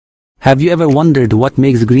Have you ever wondered what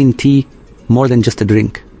makes green tea more than just a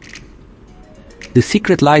drink? The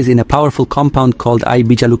secret lies in a powerful compound called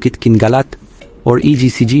Epigallocatechin Gallate, or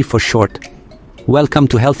EGCG for short. Welcome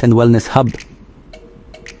to Health and Wellness Hub.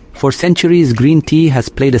 For centuries, green tea has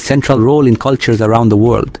played a central role in cultures around the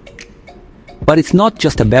world. But it's not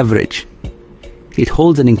just a beverage. It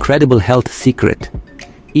holds an incredible health secret: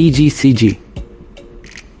 EGCG.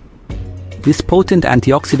 This potent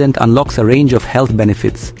antioxidant unlocks a range of health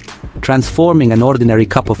benefits, transforming an ordinary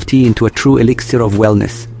cup of tea into a true elixir of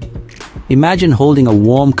wellness. Imagine holding a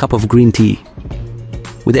warm cup of green tea.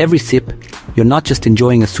 With every sip, you're not just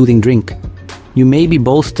enjoying a soothing drink. You may be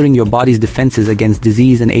bolstering your body's defenses against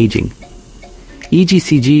disease and aging.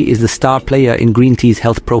 EGCG is the star player in green tea's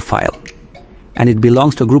health profile, and it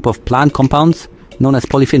belongs to a group of plant compounds known as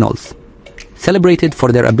polyphenols, celebrated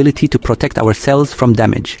for their ability to protect our cells from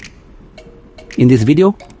damage. In this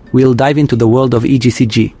video, we'll dive into the world of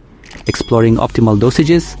EGCG, exploring optimal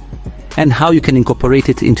dosages and how you can incorporate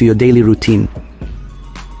it into your daily routine.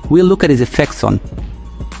 We'll look at its effects on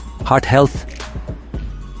heart health,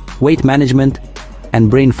 weight management, and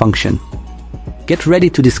brain function. Get ready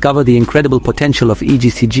to discover the incredible potential of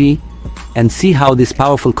EGCG and see how this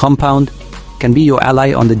powerful compound can be your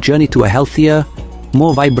ally on the journey to a healthier,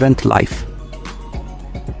 more vibrant life.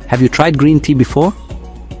 Have you tried green tea before?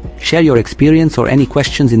 Share your experience or any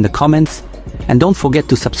questions in the comments, and don't forget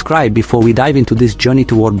to subscribe before we dive into this journey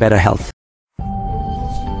toward better health.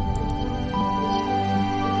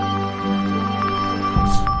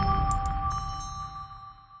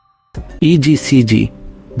 EGCG,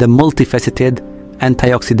 the multifaceted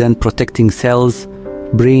antioxidant protecting cells,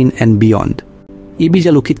 brain and beyond.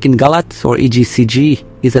 Epigallocatechin Gallate, or EGCG,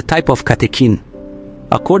 is a type of catechin.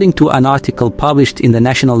 According to an article published in the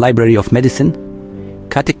National Library of Medicine,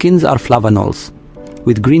 catechins are flavanols,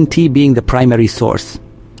 with green tea being the primary source.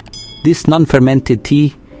 This non-fermented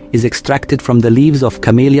tea is extracted from the leaves of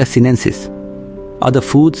Camellia sinensis. Other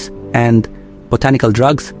foods and botanical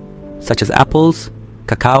drugs, such as apples,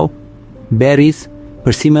 cacao, berries,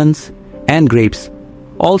 persimmons, and grapes,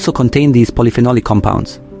 also contain these polyphenolic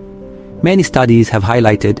compounds. Many studies have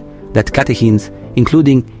highlighted that catechins,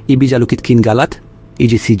 including Epigallocatechin Gallate,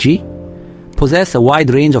 EGCG, possess a wide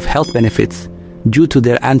range of health benefits due to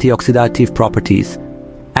their antioxidative properties,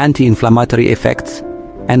 anti-inflammatory effects,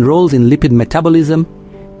 and roles in lipid metabolism,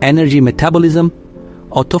 energy metabolism,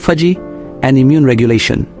 autophagy, and immune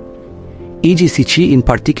regulation. EGCG in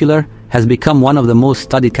particular has become one of the most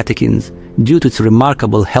studied catechins due to its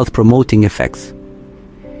remarkable health-promoting effects.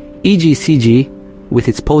 EGCG, with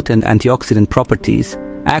its potent antioxidant properties,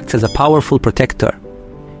 acts as a powerful protector.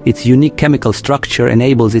 Its unique chemical structure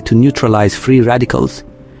enables it to neutralize free radicals,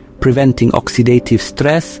 preventing oxidative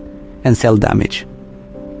stress and cell damage.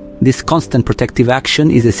 This constant protective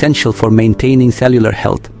action is essential for maintaining cellular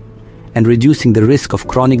health and reducing the risk of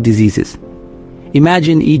chronic diseases.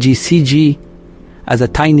 Imagine EGCG as a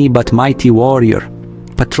tiny but mighty warrior,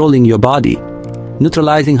 patrolling your body,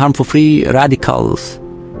 neutralizing harmful free radicals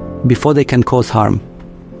before they can cause harm.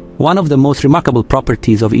 One of the most remarkable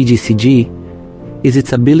properties of EGCG is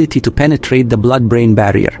its ability to penetrate the blood-brain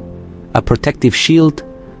barrier, a protective shield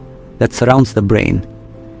that surrounds the brain.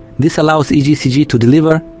 This allows EGCG to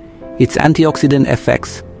deliver its antioxidant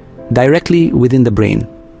effects directly within the brain,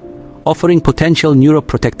 offering potential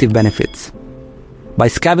neuroprotective benefits. By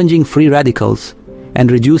scavenging free radicals and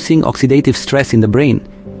reducing oxidative stress in the brain,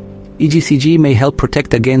 EGCG may help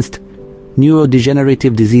protect against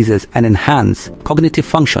neurodegenerative diseases and enhance cognitive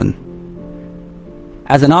function.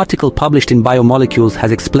 As an article published in Biomolecules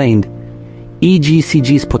has explained,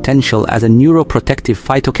 EGCG's potential as a neuroprotective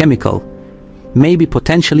phytochemical may be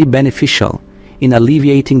potentially beneficial in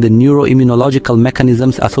alleviating the neuroimmunological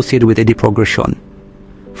mechanisms associated with AD progression.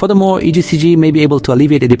 Furthermore, EGCG may be able to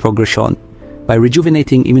alleviate AD progression by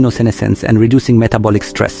rejuvenating immunosenescence and reducing metabolic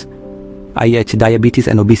stress, i.e. diabetes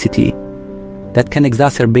and obesity, that can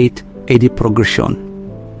exacerbate AD progression.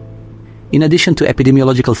 In addition to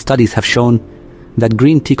epidemiological studies have shown that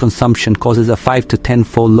green tea consumption causes a 5 to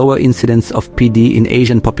 10-fold lower incidence of PD in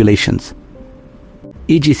Asian populations.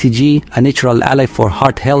 EGCG, a natural ally for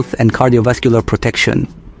heart health and cardiovascular protection.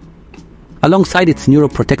 Alongside its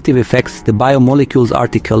neuroprotective effects, the Biomolecules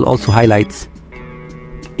article also highlights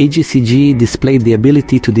EGCG displayed the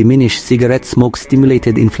ability to diminish cigarette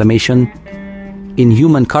smoke-stimulated inflammation in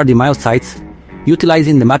human cardiomyocytes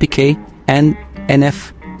utilizing the MAPK and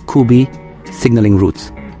NF-κB signaling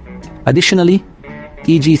routes. Additionally,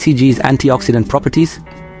 EGCG's antioxidant properties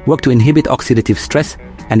work to inhibit oxidative stress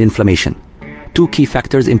and inflammation, two key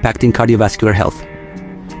factors impacting cardiovascular health.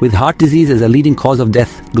 With heart disease as a leading cause of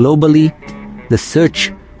death globally, the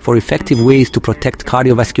search for effective ways to protect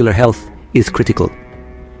cardiovascular health is critical.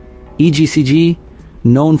 EGCG,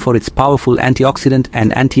 known for its powerful antioxidant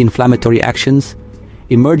and anti-inflammatory actions,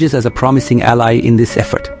 emerges as a promising ally in this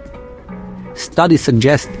effort. Studies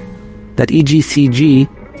suggest that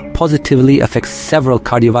EGCG positively affects several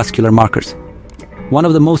cardiovascular markers, one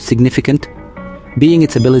of the most significant being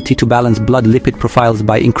its ability to balance blood lipid profiles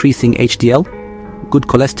by increasing HDL, good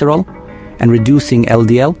cholesterol, and reducing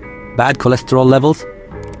LDL, bad cholesterol levels.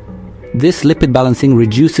 This lipid balancing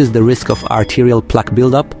reduces the risk of arterial plaque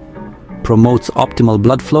buildup, promotes optimal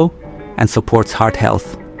blood flow, and supports heart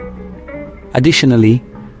health. Additionally,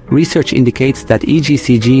 research indicates that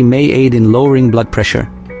EGCG may aid in lowering blood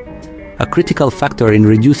pressure, a critical factor in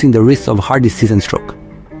reducing the risk of heart disease and stroke.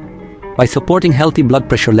 By supporting healthy blood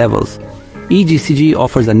pressure levels, EGCG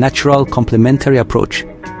offers a natural complementary approach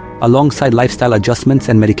alongside lifestyle adjustments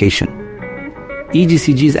and medication.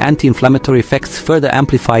 EGCG's anti-inflammatory effects further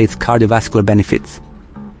amplify its cardiovascular benefits.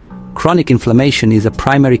 Chronic inflammation is a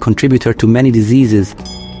primary contributor to many diseases,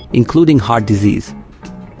 including heart disease.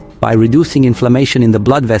 By reducing inflammation in the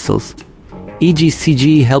blood vessels,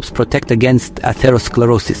 EGCG helps protect against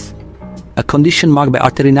atherosclerosis, a condition marked by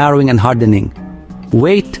artery narrowing and hardening.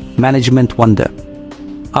 Weight management wonder.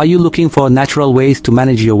 Are you looking for natural ways to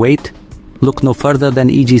manage your weight? Look no further than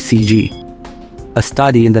EGCG. A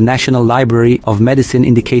study in the National Library of Medicine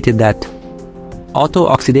indicated that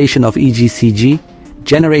auto-oxidation of EGCG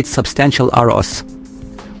generates substantial ROS,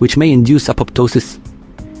 which may induce apoptosis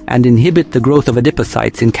and inhibit the growth of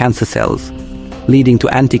adipocytes in cancer cells, leading to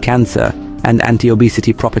anti-cancer and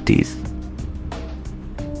anti-obesity properties.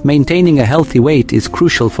 Maintaining a healthy weight is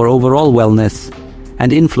crucial for overall wellness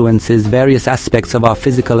and influences various aspects of our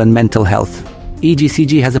physical and mental health.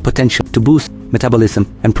 EGCG has a potential to boost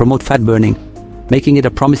metabolism and promote fat burning, making it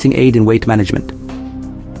a promising aid in weight management.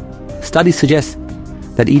 Studies suggest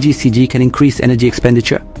that EGCG can increase energy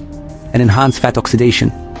expenditure and enhance fat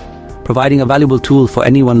oxidation, providing a valuable tool for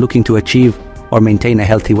anyone looking to achieve or maintain a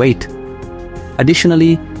healthy weight.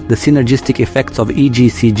 Additionally, the synergistic effects of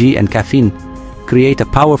EGCG and caffeine create a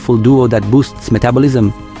powerful duo that boosts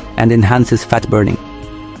metabolism and enhances fat burning.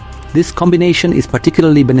 This combination is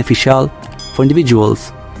particularly beneficial for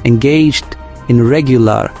individuals engaged in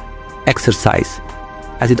regular exercise,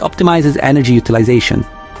 as it optimizes energy utilization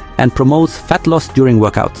and promotes fat loss during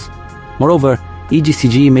workouts. Moreover,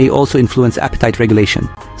 EGCG may also influence appetite regulation.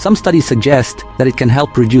 Some studies suggest that it can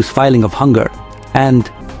help reduce feeling of hunger and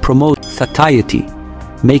promote satiety,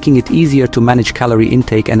 making it easier to manage calorie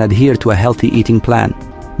intake and adhere to a healthy eating plan.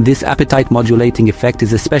 This appetite modulating effect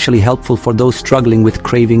is especially helpful for those struggling with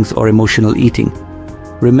cravings or emotional eating.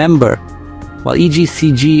 Remember, while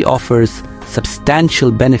EGCG offers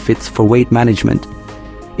substantial benefits for weight management,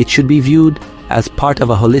 it should be viewed as part of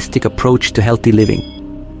a holistic approach to healthy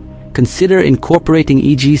living. Consider incorporating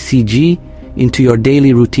EGCG into your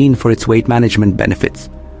daily routine for its weight management benefits,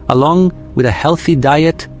 along with a healthy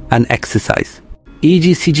diet and exercise.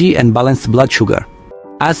 EGCG and balanced blood sugar.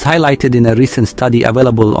 As highlighted in a recent study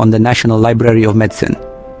available on the National Library of Medicine,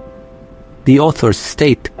 the authors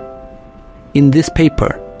state, "In this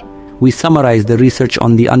paper, we summarize the research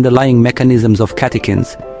on the underlying mechanisms of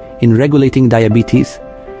catechins in regulating diabetes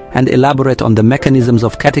and elaborate on the mechanisms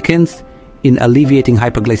of catechins in alleviating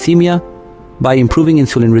hyperglycemia by improving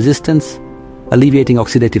insulin resistance, alleviating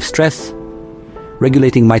oxidative stress,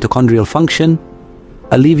 regulating mitochondrial function,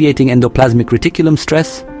 alleviating endoplasmic reticulum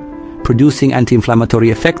stress, producing anti-inflammatory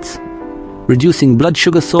effects, reducing blood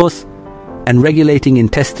sugar source, and regulating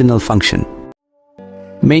intestinal function."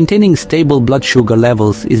 Maintaining stable blood sugar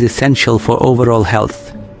levels is essential for overall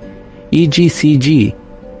health. EGCG,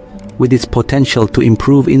 with its potential to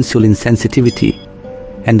improve insulin sensitivity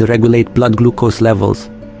and regulate blood glucose levels,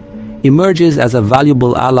 emerges as a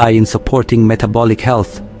valuable ally in supporting metabolic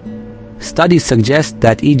health. Studies suggest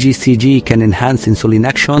that EGCG can enhance insulin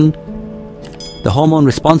action, the hormone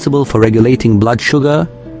responsible for regulating blood sugar,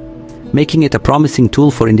 making it a promising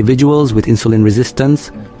tool for individuals with insulin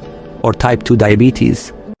resistance or type 2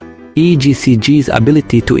 diabetes. EGCG's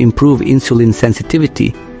ability to improve insulin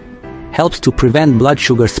sensitivity helps to prevent blood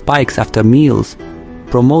sugar spikes after meals,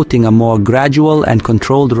 promoting a more gradual and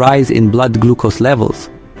controlled rise in blood glucose levels.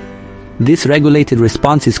 This regulated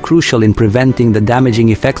response is crucial in preventing the damaging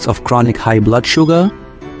effects of chronic high blood sugar,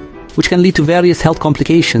 which can lead to various health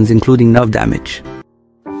complications including nerve damage.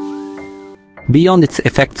 Beyond its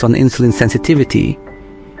effects on insulin sensitivity,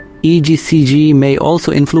 EGCG may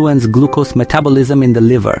also influence glucose metabolism in the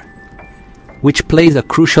liver, which plays a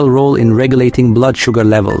crucial role in regulating blood sugar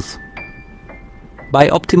levels. By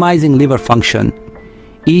optimizing liver function,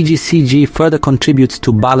 EGCG further contributes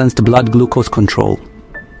to balanced blood glucose control.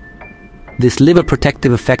 This liver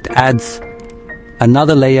protective effect adds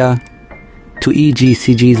another layer to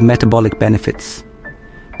EGCG's metabolic benefits,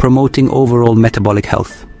 promoting overall metabolic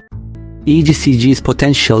health. EGCG's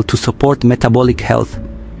potential to support metabolic health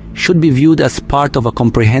should be viewed as part of a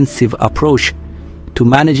comprehensive approach to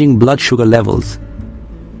managing blood sugar levels.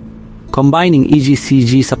 Combining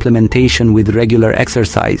EGCG supplementation with regular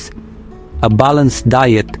exercise, a balanced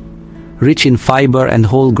diet rich in fiber and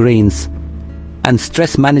whole grains, and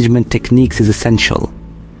stress management techniques is essential.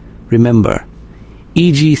 Remember,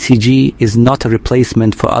 EGCG is not a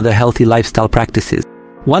replacement for other healthy lifestyle practices.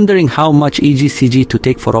 Wondering how much EGCG to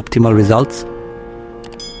take for optimal results?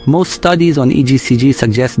 Most studies on EGCG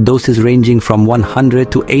suggest doses ranging from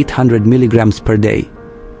 100 to 800 milligrams per day,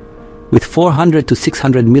 with 400 to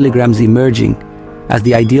 600 milligrams emerging as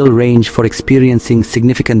the ideal range for experiencing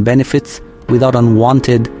significant benefits without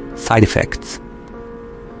unwanted side effects.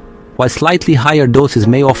 While slightly higher doses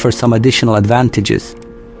may offer some additional advantages,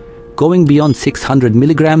 going beyond 600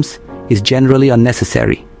 milligrams is generally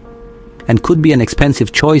unnecessary and could be an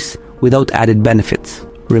expensive choice without added benefits.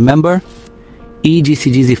 Remember,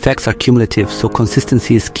 EGCG's effects are cumulative, so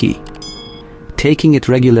consistency is key. Taking it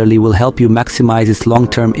regularly will help you maximize its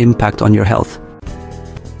long-term impact on your health.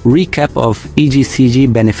 Recap of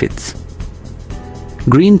EGCG benefits.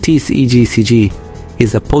 Green tea's EGCG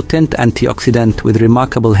is a potent antioxidant with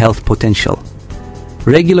remarkable health potential.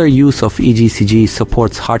 Regular use of EGCG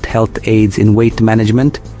supports heart health, aids in weight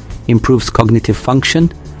management, improves cognitive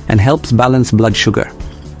function, and helps balance blood sugar.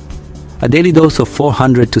 A daily dose of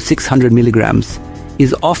 400 to 600 milligrams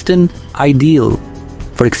is often ideal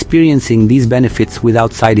for experiencing these benefits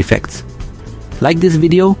without side effects. Like this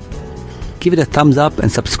video? Give it a thumbs up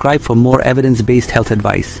and subscribe for more evidence-based health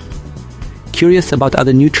advice. Curious about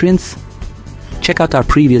other nutrients? Check out our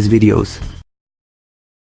previous videos.